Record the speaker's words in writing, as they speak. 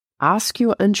Ask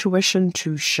your intuition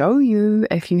to show you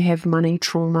if you have money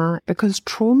trauma, because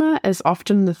trauma is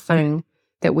often the thing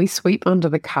that we sweep under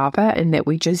the carpet and that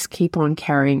we just keep on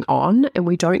carrying on, and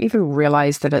we don't even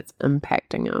realize that it's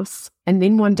impacting us. And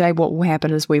then one day what will happen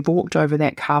is we've walked over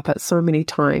that carpet so many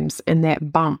times, and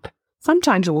that bump,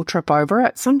 sometimes we'll trip over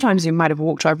it. Sometimes you might have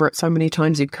walked over it so many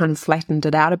times you've kind of flattened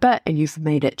it out a bit and you've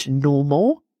made it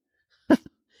normal.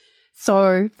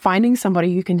 So finding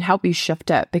somebody who can help you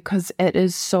shift it, because it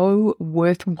is so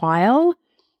worthwhile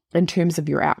in terms of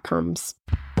your outcomes.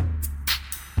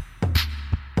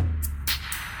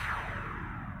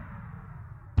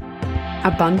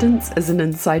 Abundance is an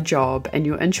inside job, and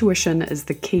your intuition is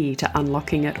the key to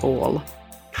unlocking it all.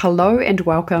 Hello and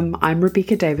welcome. I'm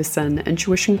Rebecca Davison,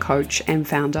 intuition coach and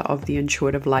founder of the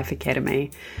Intuitive Life Academy,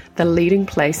 the leading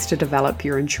place to develop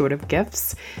your intuitive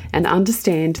gifts and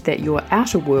understand that your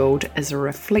outer world is a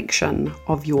reflection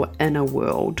of your inner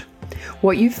world.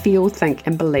 What you feel, think,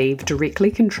 and believe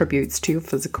directly contributes to your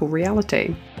physical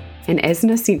reality. And as an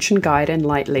ascension guide and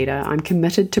light leader, I'm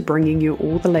committed to bringing you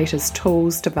all the latest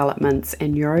tools, developments,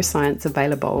 and neuroscience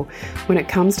available when it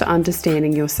comes to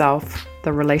understanding yourself,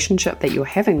 the relationship that you're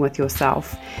having with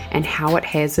yourself, and how it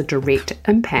has a direct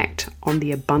impact on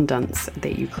the abundance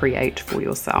that you create for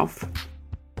yourself.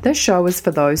 This show is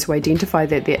for those who identify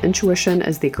that their intuition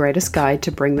is their greatest guide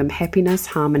to bring them happiness,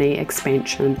 harmony,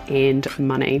 expansion, and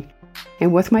money.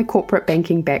 And with my corporate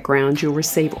banking background, you'll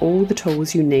receive all the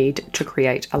tools you need to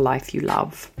create a life you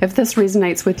love. If this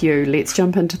resonates with you, let's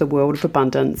jump into the world of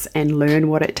abundance and learn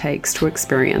what it takes to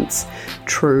experience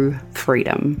true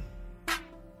freedom.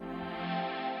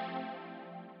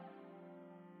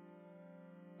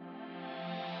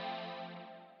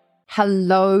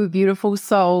 Hello, beautiful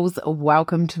souls.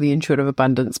 Welcome to the Intuitive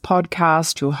Abundance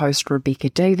Podcast. Your host,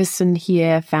 Rebecca Davison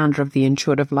here, founder of the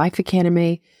Intuitive Life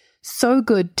Academy. So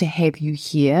good to have you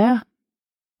here.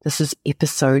 This is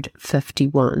episode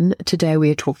 51. Today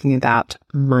we are talking about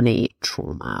money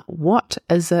trauma. What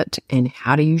is it and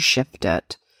how do you shift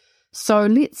it? So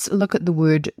let's look at the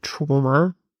word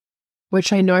trauma,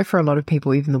 which I know for a lot of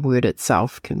people, even the word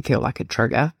itself can feel like a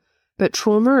trigger. But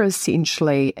trauma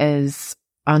essentially is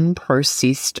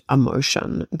unprocessed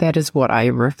emotion. That is what I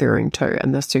am referring to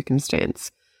in this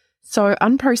circumstance. So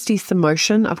unprocessed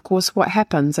emotion, of course, what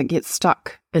happens? It gets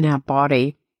stuck in our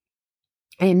body.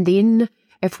 And then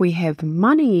if we have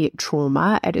money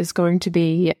trauma, it is going to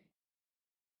be,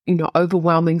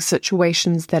 overwhelming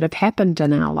situations that have happened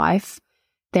in our life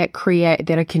that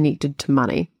are connected to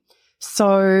money.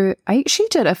 So I actually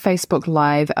did a Facebook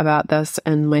Live about this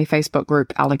in my Facebook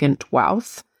group, Elegant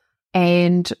Wealth.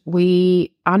 And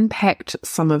we unpacked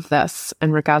some of this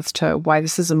in regards to why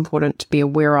this is important to be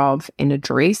aware of and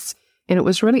address. And it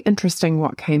was really interesting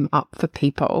what came up for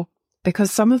people,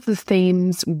 because some of the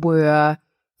themes were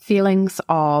feelings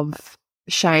of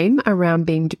shame around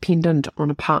being dependent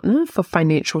on a partner for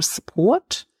financial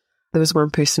support. There was one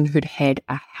person who'd had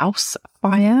a house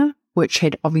fire, which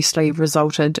had obviously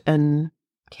resulted in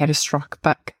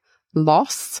catastrophic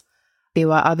loss. There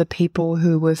were other people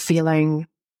who were feeling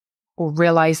or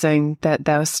realizing that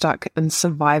they were stuck in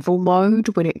survival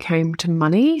mode when it came to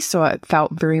money. So it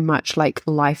felt very much like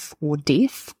life or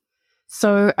death.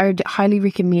 So I'd highly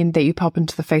recommend that you pop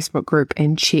into the Facebook group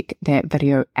and check that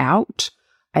video out.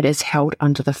 It is held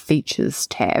under the features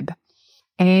tab.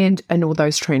 And all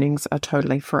those trainings are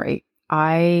totally free.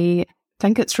 I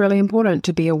think it's really important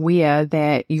to be aware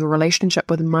that your relationship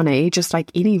with money, just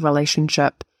like any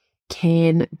relationship,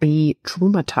 can be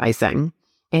traumatizing.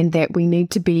 And that we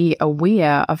need to be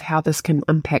aware of how this can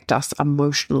impact us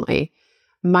emotionally.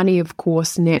 Money, of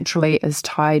course, naturally is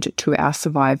tied to our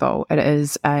survival. It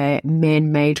is a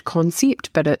man-made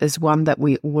concept, but it is one that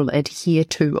we all adhere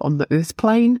to on the earth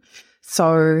plane.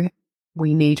 So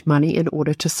we need money in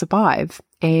order to survive.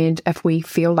 And if we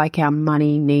feel like our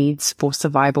money needs for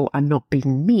survival are not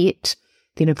being met,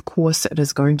 then of course it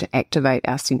is going to activate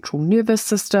our central nervous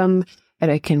system.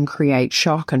 It can create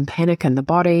shock and panic in the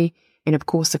body. And of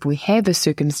course, if we have a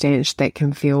circumstance that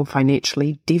can feel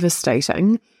financially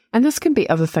devastating, and this can be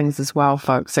other things as well,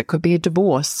 folks. It could be a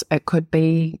divorce. It could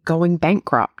be going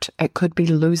bankrupt. It could be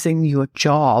losing your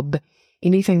job.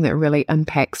 Anything that really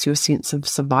impacts your sense of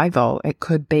survival. It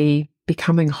could be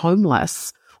becoming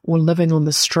homeless or living on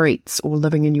the streets or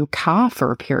living in your car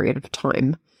for a period of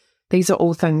time. These are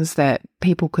all things that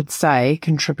people could say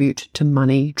contribute to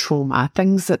money trauma,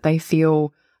 things that they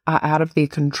feel are out of their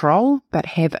control, but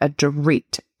have a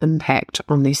direct impact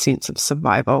on their sense of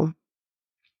survival.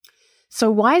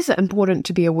 So why is it important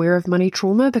to be aware of money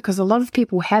trauma? Because a lot of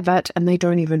people have it and they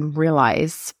don't even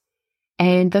realize.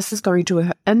 And this is going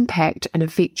to impact and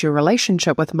affect your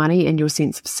relationship with money and your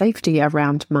sense of safety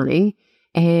around money.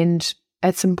 And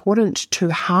it's important to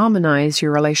harmonize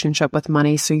your relationship with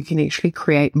money so you can actually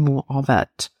create more of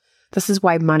it. This is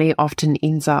why money often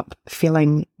ends up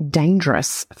feeling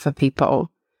dangerous for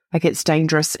people. Like it's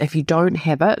dangerous if you don't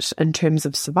have it in terms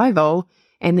of survival,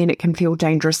 and then it can feel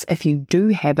dangerous if you do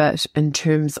have it in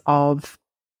terms of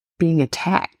being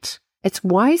attacked. It's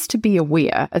wise to be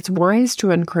aware. It's wise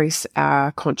to increase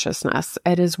our consciousness.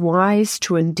 It is wise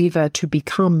to endeavor to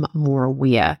become more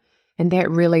aware. And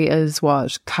that really is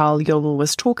what Carl Jung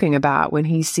was talking about when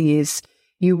he says,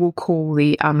 you will call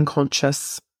the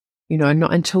unconscious,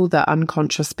 not until the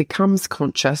unconscious becomes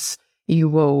conscious, you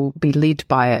will be led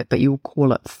by it, but you will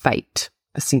call it fate,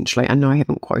 essentially. I know I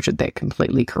haven't quoted that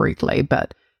completely correctly,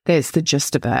 but that's the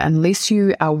gist of it. Unless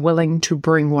you are willing to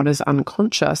bring what is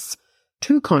unconscious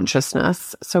to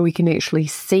consciousness so we can actually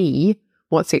see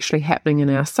what's actually happening in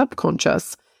our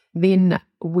subconscious, then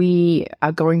we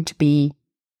are going to be,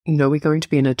 we're going to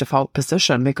be in a default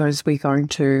position because we're going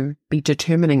to be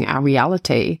determining our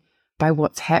reality by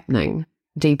what's happening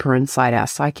deeper inside our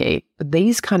psyche.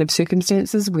 These kind of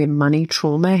circumstances where money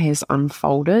trauma has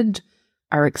unfolded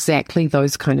are exactly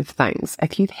those kind of things.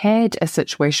 If you've had a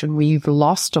situation where you've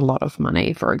lost a lot of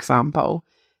money, for example,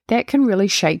 that can really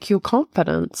shake your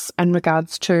confidence in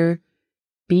regards to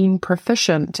being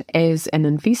proficient as an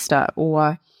investor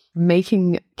or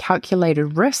making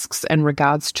calculated risks in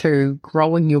regards to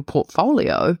growing your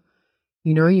portfolio.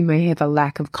 You may have a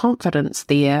lack of confidence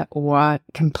there or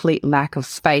complete lack of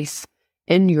faith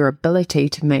in your ability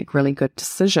to make really good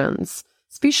decisions,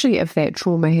 especially if that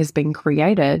trauma has been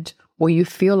created or you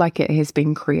feel like it has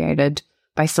been created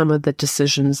by some of the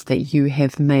decisions that you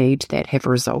have made that have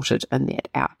resulted in that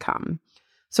outcome.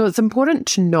 So it's important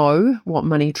to know what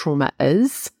money trauma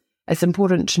is. It's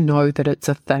important to know that it's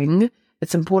a thing.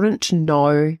 It's important to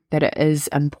know that it is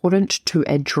important to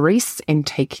address and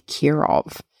take care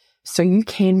of so you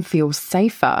can feel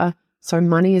safer, so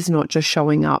money is not just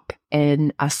showing up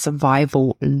in a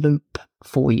survival loop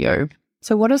for you.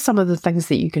 So what are some of the things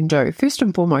that you can do? First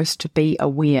and foremost, to be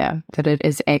aware that it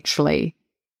is actually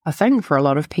a thing for a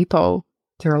lot of people.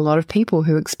 There are a lot of people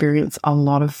who experience a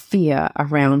lot of fear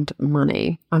around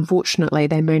money. Unfortunately,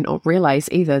 they may not realize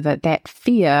either that that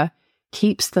fear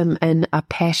keeps them in a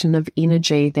pattern of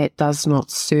energy that does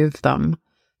not serve them.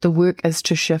 The work is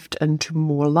to shift into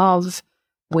more love.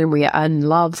 When we are in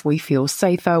love, we feel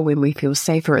safer. When we feel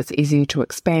safer, it's easier to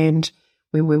expand.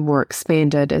 When we're more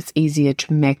expanded, it's easier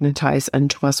to magnetize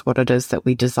into us what it is that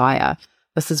we desire.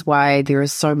 This is why there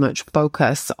is so much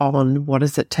focus on what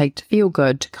does it take to feel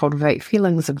good, to cultivate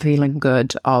feelings of feeling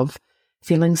good, of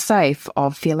feeling safe,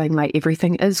 of feeling like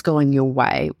everything is going your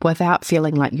way without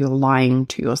feeling like you're lying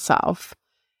to yourself.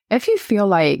 If you feel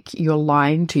like you're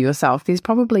lying to yourself, there's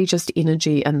probably just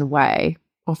energy in the way.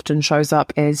 Often shows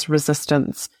up as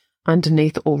resistance.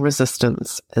 Underneath all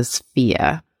resistance is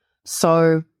fear.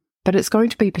 But it's going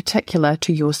to be particular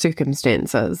to your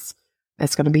circumstances.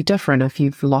 It's going to be different if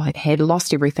you've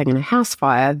lost everything in a house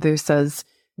fire versus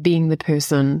being the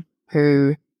person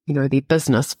who, their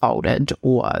business folded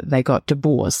or they got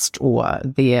divorced or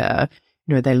they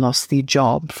lost their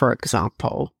job, for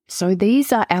example. So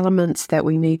these are elements that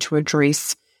we need to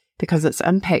address because it's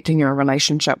impacting our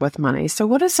relationship with money. So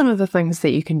what are some of the things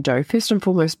that you can do? First and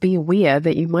foremost, be aware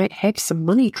that you might have some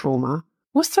money trauma.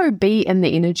 Also be in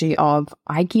the energy of,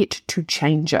 I get to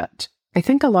change it. I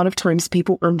think a lot of times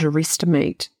people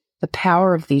underestimate the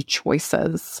power of their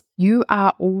choices. You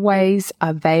are always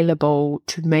available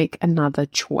to make another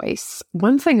choice.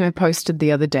 One thing I posted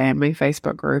the other day in my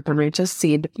Facebook group, and I just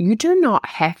said, you do not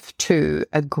have to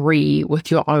agree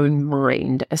with your own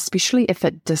mind, especially if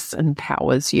it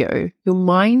disempowers you. Your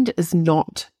mind is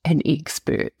not an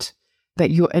expert,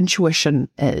 but your intuition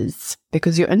is,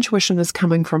 because your intuition is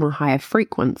coming from a higher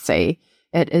frequency.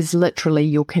 It is literally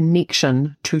your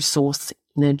connection to source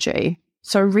energy.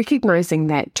 So recognizing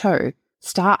that too,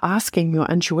 start asking your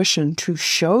intuition to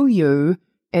show you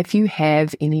if you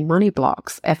have any money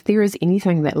blocks, if there is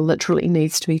anything that literally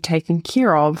needs to be taken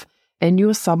care of in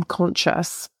your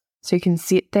subconscious. So you can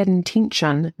set that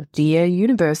intention, dear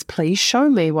universe, please show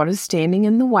me what is standing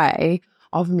in the way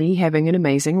of me having an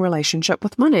amazing relationship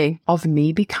with money, of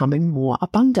me becoming more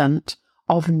abundant,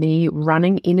 of me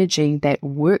running energy that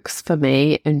works for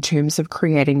me in terms of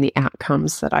creating the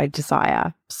outcomes that I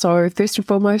desire. So first and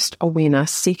foremost,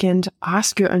 awareness. Second,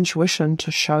 ask your intuition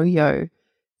to show you.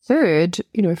 Third,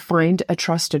 find a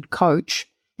trusted coach.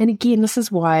 And again, this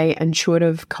is why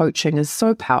intuitive coaching is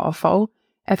so powerful.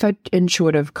 If an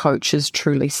intuitive coach is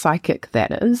truly psychic,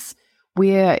 that is,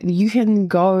 where you can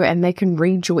go and they can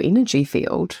read your energy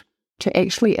field to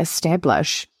actually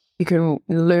establish. You can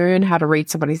learn how to read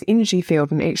somebody's energy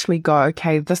field and actually go,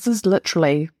 okay, this is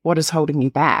literally what is holding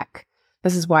you back.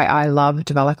 This is why I love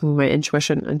developing my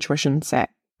intuition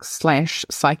slash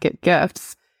psychic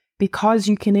gifts, because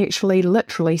you can actually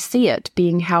literally see it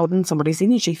being held in somebody's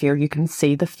energy field. You can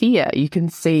see the fear. You can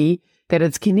see that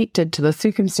it's connected to the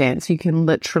circumstance. You can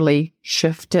literally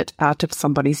shift it out of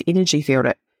somebody's energy field.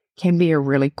 It can be a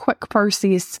really quick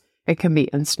process. It can be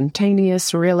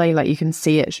instantaneous, really. Like you can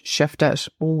see it, shift it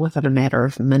all within a matter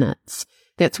of minutes.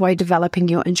 That's why developing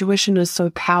your intuition is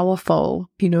so powerful,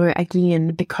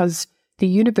 again, because the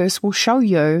universe will show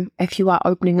you if you are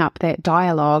opening up that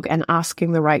dialogue and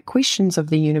asking the right questions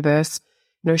of the universe.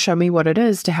 Show me what it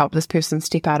is to help this person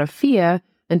step out of fear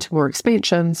into more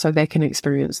expansion so they can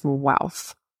experience more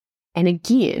wealth. And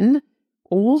again,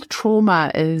 all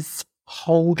trauma is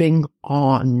holding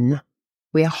on.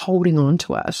 We're holding on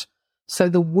to it. So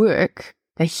the work,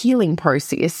 the healing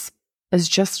process is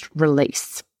just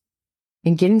release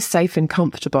and getting safe and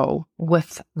comfortable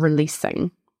with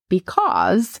releasing,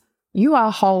 because you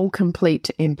are whole, complete,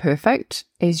 and perfect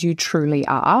as you truly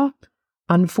are.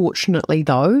 Unfortunately,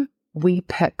 though, we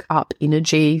pick up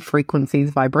energy, frequencies,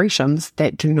 vibrations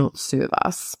that do not serve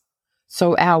us.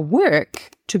 So our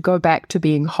work to go back to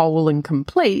being whole and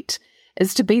complete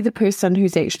is to be the person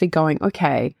who's actually going,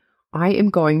 okay, I am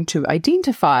going to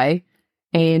identify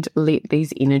and let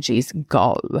these energies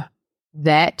go.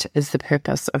 That is the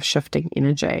purpose of shifting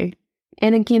energy.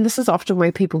 And again, this is often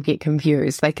where people get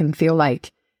confused. They can feel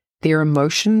like their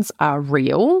emotions are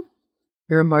real.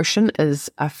 Your emotion is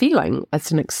a feeling.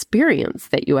 It's an experience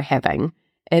that you are having.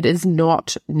 It is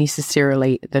not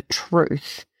necessarily the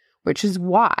truth, which is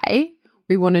why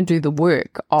we want to do the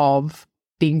work of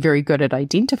being very good at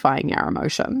identifying our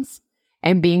emotions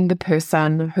and being the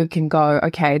person who can go,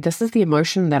 okay, this is the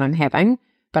emotion that I'm having,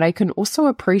 but I can also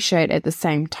appreciate at the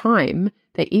same time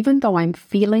that even though I'm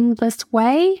feeling this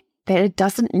way, that it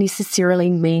doesn't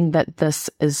necessarily mean that this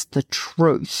is the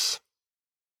truth.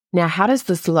 Now, how does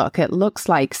this look? It looks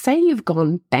like, say you've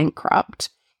gone bankrupt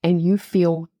and you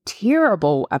feel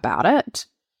terrible about it.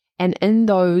 And in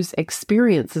those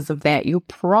experiences of that, you're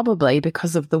probably,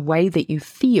 because of the way that you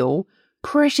feel,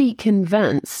 pretty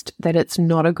convinced that it's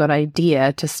not a good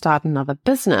idea to start another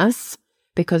business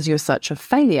because you're such a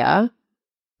failure.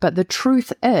 But the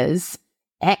truth is,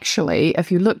 actually,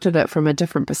 if you looked at it from a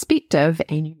different perspective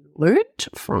and you learned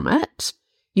from it,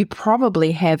 you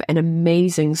probably have an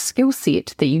amazing skill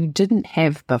set that you didn't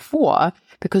have before,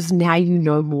 because now you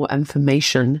know more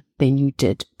information than you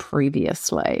did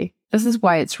previously. This is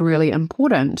why it's really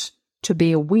important to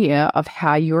be aware of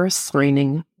how you're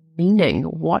assigning meaning.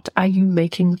 What are you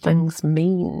making things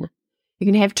mean? You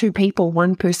can have two people.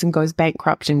 One person goes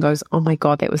bankrupt and goes, oh my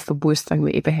God, that was the worst thing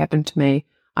that ever happened to me.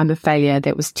 I'm a failure.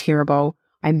 That was terrible.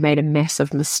 I made a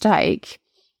massive mistake.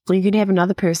 Or you can have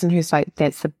another person who's like,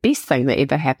 that's the best thing that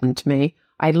ever happened to me.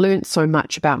 I learned so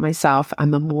much about myself.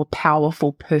 I'm a more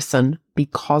powerful person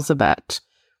because of it.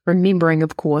 Remembering,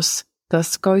 of course,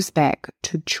 this goes back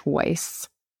to choice.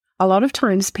 A lot of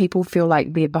times people feel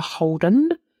like they're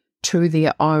beholden to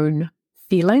their own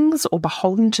feelings or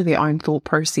beholden to their own thought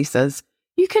processes.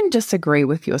 You can disagree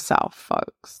with yourself,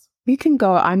 folks. You can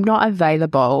go, I'm not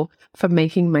available for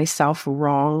making myself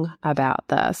wrong about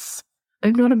this.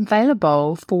 I'm not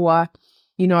available for,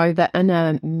 the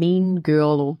inner mean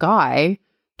girl or guy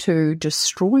to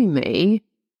destroy me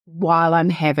while I'm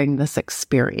having this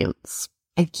experience.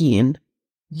 Again,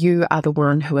 you are the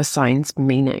one who assigns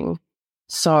meaning.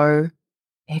 So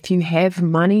if you have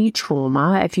money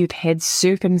trauma, if you've had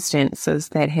circumstances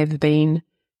that have been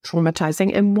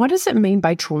traumatizing, and what does it mean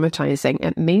by traumatizing?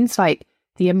 It means like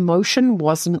the emotion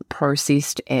wasn't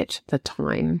processed at the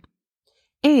time.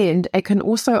 And it can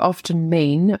also often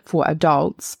mean for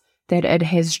adults that it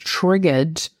has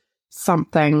triggered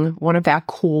something, one of our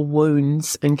core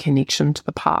wounds in connection to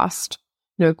the past.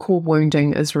 Core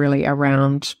wounding is really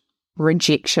around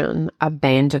rejection,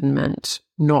 abandonment,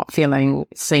 not feeling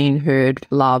seen, heard,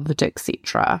 loved,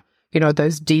 etc.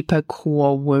 Those deeper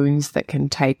core wounds that can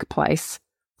take place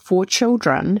for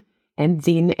children. And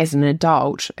then as an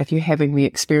adult, if you're having the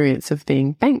experience of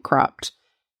being bankrupt,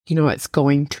 it's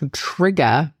going to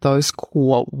trigger those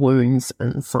core wounds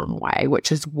in some way, which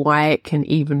is why it can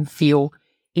even feel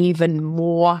even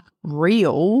more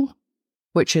real,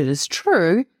 which it is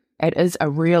true. It is a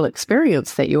real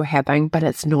experience that you're having, but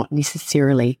it's not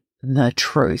necessarily the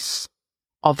truth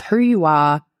of who you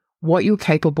are, what you're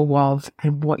capable of,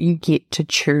 and what you get to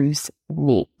choose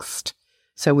next.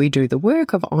 So we do the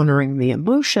work of honoring the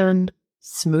emotion,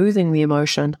 smoothing the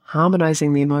emotion,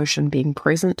 harmonizing the emotion, being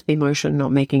present to the emotion,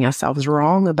 not making ourselves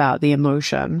wrong about the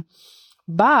emotion,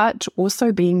 but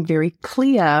also being very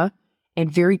clear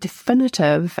and very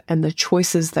definitive in the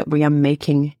choices that we are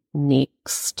making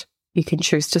next. You can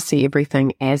choose to see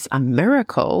everything as a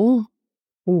miracle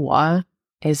or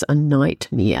as a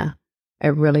nightmare.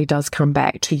 It really does come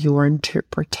back to your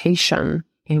interpretation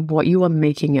and what you are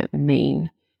making it mean.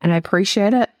 And I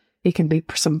appreciate it. There can be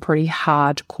some pretty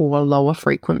hardcore lower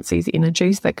frequencies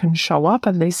energies that can show up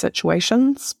in these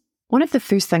situations. One of the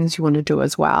first things you want to do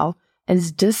as well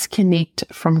is disconnect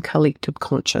from collective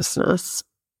consciousness.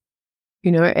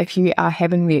 You know, if you are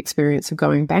having the experience of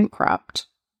going bankrupt,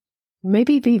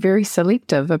 maybe be very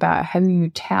selective about who you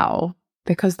tell,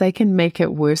 because they can make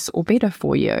it worse or better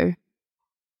for you.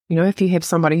 You know, if you have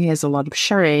somebody who has a lot of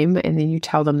shame and then you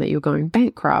tell them that you're going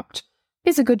bankrupt,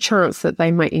 there's a good chance that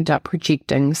they might end up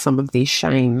projecting some of their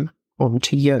shame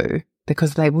onto you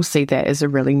because they will see that as a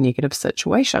really negative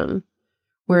situation.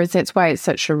 Whereas that's why it's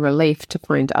such a relief to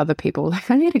find other people.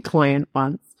 Like I had a client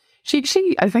once. She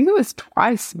actually, I think it was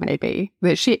twice maybe,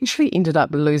 that she actually ended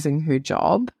up losing her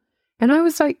job. And I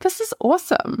was like, this is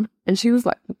awesome. And she was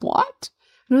like, what?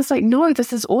 And I was like, no,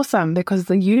 this is awesome because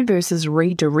the universe is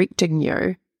redirecting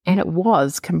you. And it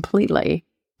was completely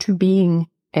to being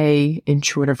a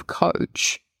intuitive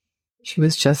coach. She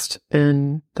was just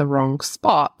in the wrong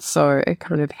spot. So it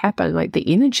kind of happened, like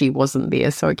the energy wasn't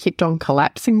there. So it kept on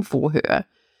collapsing for her.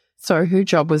 So her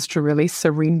job was to really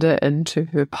surrender into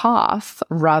her path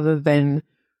rather than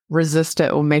resist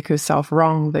it or make herself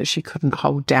wrong that she couldn't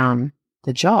hold down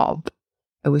the job.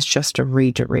 It was just a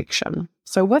redirection.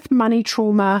 So with money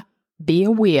trauma, be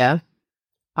aware.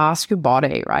 Ask your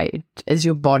body, right? Is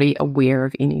your body aware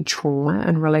of any trauma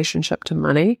in relationship to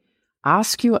money?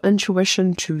 Ask your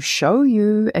intuition to show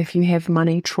you if you have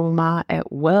money trauma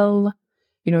at will.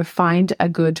 You know, find a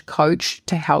good coach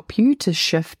to help you to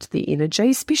shift the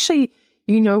energy, especially,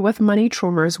 you know, with money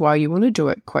trauma as well. You want to do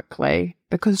it quickly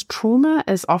because trauma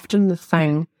is often the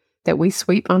thing that we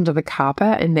sweep under the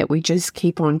carpet and that we just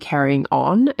keep on carrying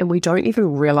on and we don't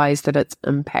even realize that it's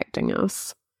impacting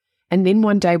us. And then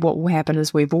one day what will happen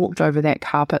is we've walked over that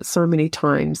carpet so many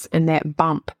times and that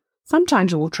bump,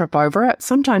 sometimes we'll trip over it.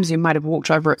 Sometimes you might have walked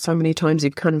over it so many times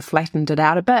you've kind of flattened it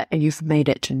out a bit and you've made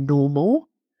it to normal.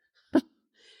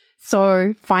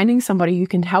 So finding somebody who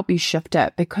can help you shift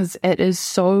it because it is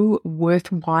so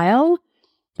worthwhile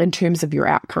in terms of your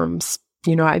outcomes.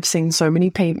 You know, I've seen so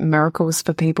many miracles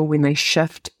for people when they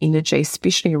shift energy,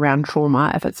 especially around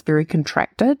trauma, if it's very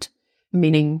contracted,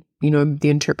 meaning, you know, the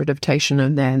interpretation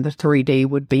of that, the 3D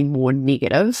would be more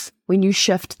negative. When you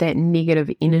shift that negative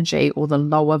energy or the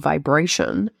lower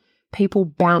vibration, people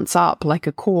bounce up like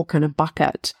a cork in a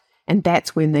bucket. And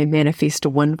that's when they manifest a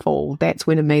windfall. That's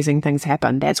when amazing things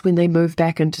happen. That's when they move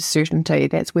back into certainty.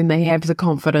 That's when they have the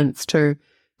confidence to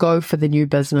go for the new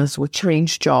business or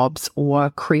change jobs or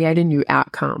create a new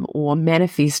outcome or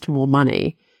manifest more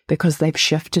money because they've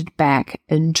shifted back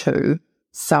into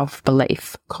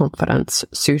self-belief, confidence,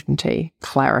 certainty,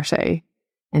 clarity.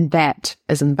 And that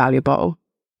is invaluable.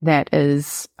 That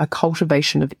is a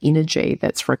cultivation of energy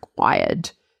that's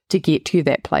required to get to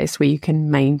that place where you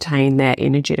can maintain that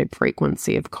energetic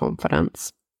frequency of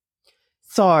confidence.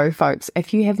 So, folks,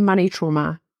 if you have money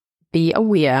trauma, be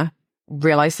aware,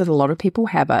 realize that a lot of people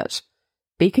have it.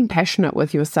 Be compassionate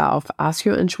with yourself. Ask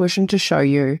your intuition to show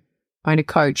you. Find a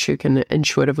coach who can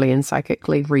intuitively and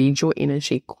psychically read your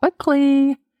energy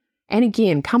quickly. And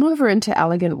again, come over into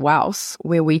Elegant Wealth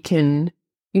where we can,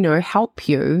 you know, help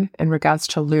you in regards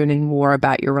to learning more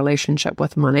about your relationship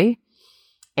with money.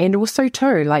 And also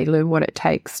too, like learn what it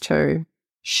takes to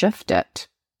shift it.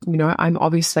 You know, I'm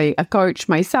obviously a coach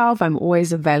myself. I'm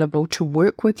always available to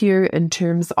work with you in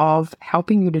terms of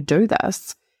helping you to do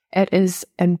this. It is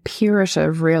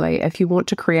imperative, really, if you want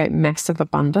to create massive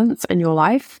abundance in your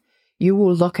life, you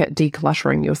will look at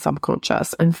decluttering your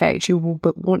subconscious. In fact, you will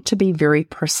want to be very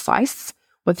precise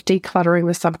with decluttering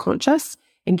the subconscious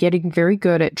and getting very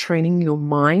good at training your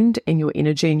mind and your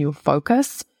energy and your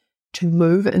focus to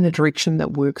move in the direction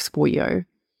that works for you.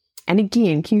 And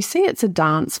again, can you see it's a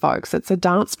dance, folks? It's a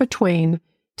dance between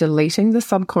deleting the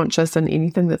subconscious and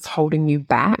anything that's holding you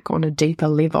back on a deeper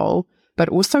level, but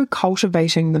also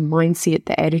cultivating the mindset,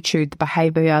 the attitude, the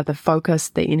behavior, the focus,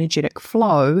 the energetic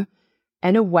flow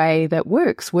in a way that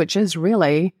works, which is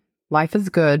really, life is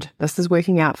good. This is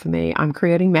working out for me. I'm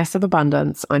creating massive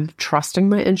abundance. I'm trusting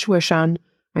my intuition.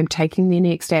 I'm taking the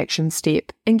next action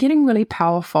step and getting really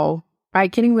powerful,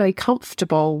 right? Getting really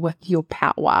comfortable with your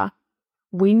power.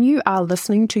 When you are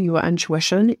listening to your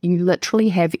intuition, you literally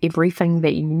have everything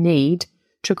that you need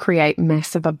to create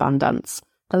massive abundance.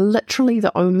 literally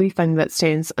the only thing that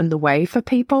stands in the way for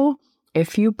people,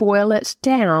 if you boil it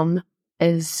down,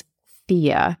 is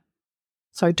fear.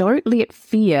 So don't let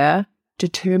fear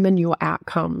determine your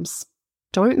outcomes.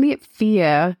 Don't let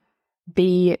fear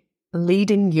be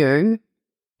leading you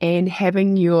and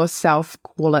having yourself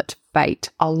call it fate.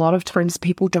 A lot of times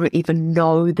people don't even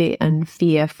know they're in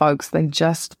fear, folks. They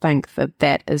just think that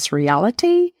that is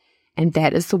reality and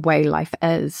that is the way life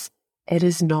is. It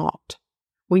is not.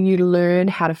 When you learn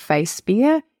how to face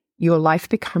fear, your life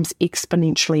becomes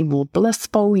exponentially more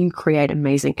blissful. You create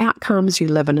amazing outcomes. You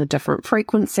live in a different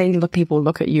frequency. People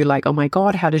look at you like, oh my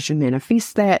God, how did you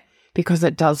manifest that? Because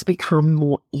it does become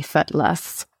more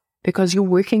effortless. Because you're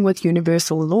working with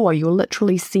universal law. You're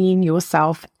literally seeing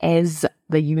yourself as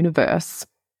the universe.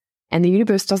 And the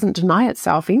universe doesn't deny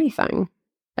itself anything.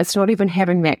 It's not even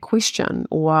having that question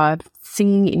or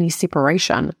seeing any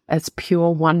separation. It's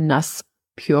pure oneness,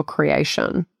 pure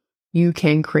creation. You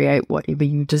can create whatever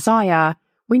you desire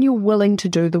when you're willing to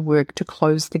do the work to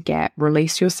close the gap,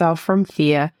 release yourself from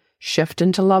fear, shift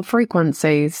into love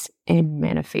frequencies, and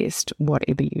manifest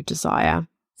whatever you desire.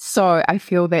 So I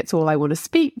feel that's all I want to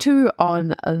speak to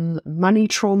on money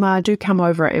trauma. Do come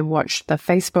over and watch the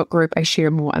Facebook group. I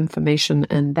share more information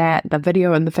in that, the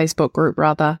video in the Facebook group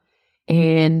rather.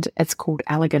 And it's called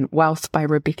Elegant Wealth by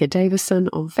Rebecca Davison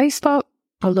on Facebook.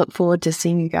 I look forward to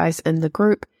seeing you guys in the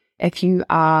group. If you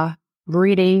are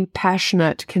ready,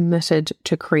 passionate, committed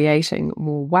to creating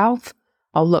more wealth,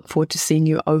 I'll look forward to seeing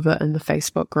you over in the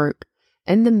Facebook group.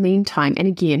 In the meantime, and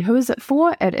again, who is it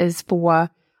for? It is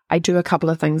for, I do a couple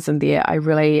of things in there. I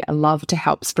really love to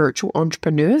help spiritual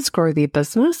entrepreneurs grow their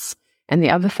business. And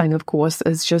the other thing, of course,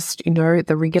 is just,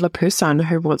 the regular person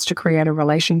who wants to create a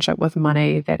relationship with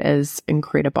money that is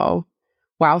incredible.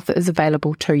 Wealth is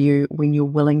available to you when you're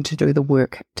willing to do the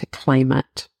work to claim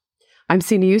it. I'm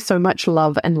sending you so much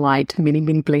love and light, many,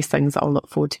 many blessings. I'll look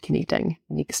forward to connecting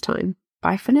next time.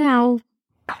 Bye for now.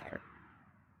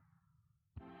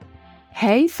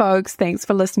 Hey folks, thanks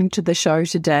for listening to the show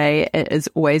today. It is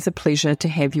always a pleasure to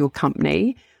have your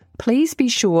company. Please be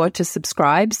sure to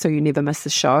subscribe so you never miss a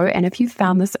show. And if you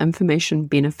found this information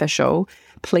beneficial,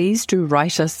 please do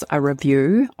write us a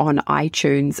review on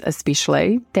iTunes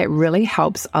especially. That really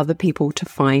helps other people to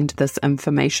find this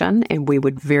information, and we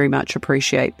would very much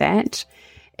appreciate that.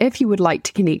 If you would like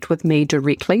to connect with me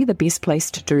directly, the best place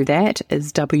to do that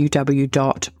is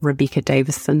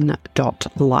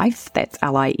www.rebeccadavison.life. That's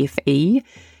L-I-F-E.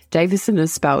 Davison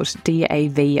is spelled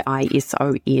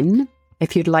D-A-V-I-S-O-N.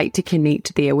 If you'd like to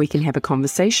connect there, we can have a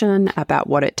conversation about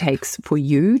what it takes for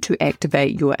you to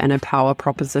activate your inner power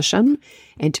proposition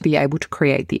and to be able to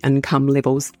create the income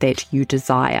levels that you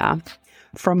desire.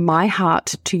 From my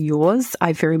heart to yours,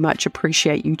 I very much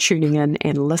appreciate you tuning in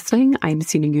and listening. I'm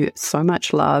sending you so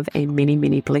much love and many,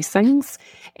 many blessings.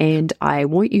 And I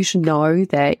want you to know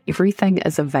that everything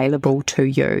is available to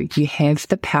you. You have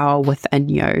the power within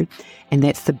you, and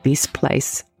that's the best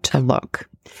place to look.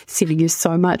 Sending you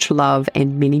so much love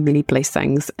and many, many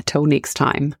blessings. Till next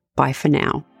time. Bye for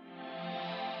now.